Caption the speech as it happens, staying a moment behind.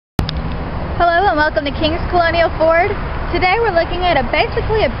Hello and welcome to King's Colonial Ford. Today we're looking at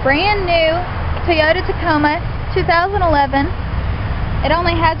basically a brand new Toyota Tacoma 2011. It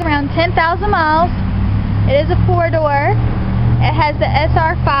only has around 10,000 miles. It is a 4-door. It has the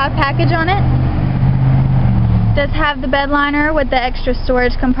SR5 package on it. It does have the bed liner with the extra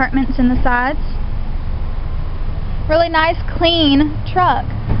storage compartments in the sides. Really nice, clean truck.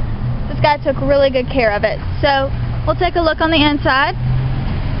 This guy took really good care of it. So we'll take a look on the inside.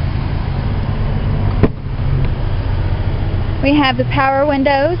 We have the power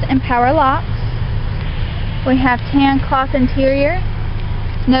windows and power locks. We have tan cloth interior.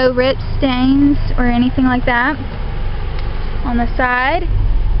 No rips, stains, or anything like that. On the side,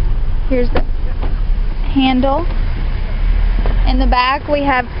 here's the handle. In the back, we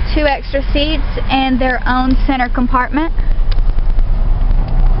have 2 extra seats and their own center compartment.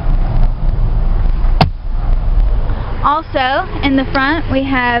 Also, in the front, we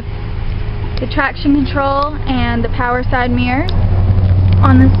have the traction control and the power side mirrors.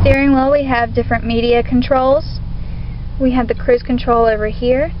 On the steering wheel we have different media controls. We have the cruise control over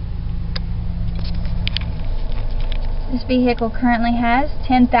here. This vehicle currently has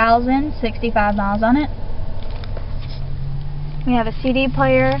 10,065 miles on it. We have a CD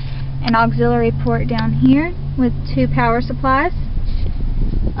player and auxiliary port down here with 2 power supplies,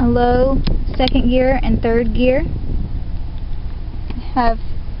 a low, 2nd gear and 3rd gear. We have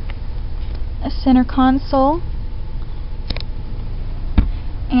a center console,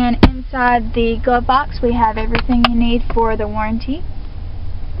 and inside the glove box we have everything you need for the warranty.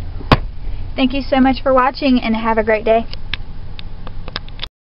 Thank you so much for watching and have a great day.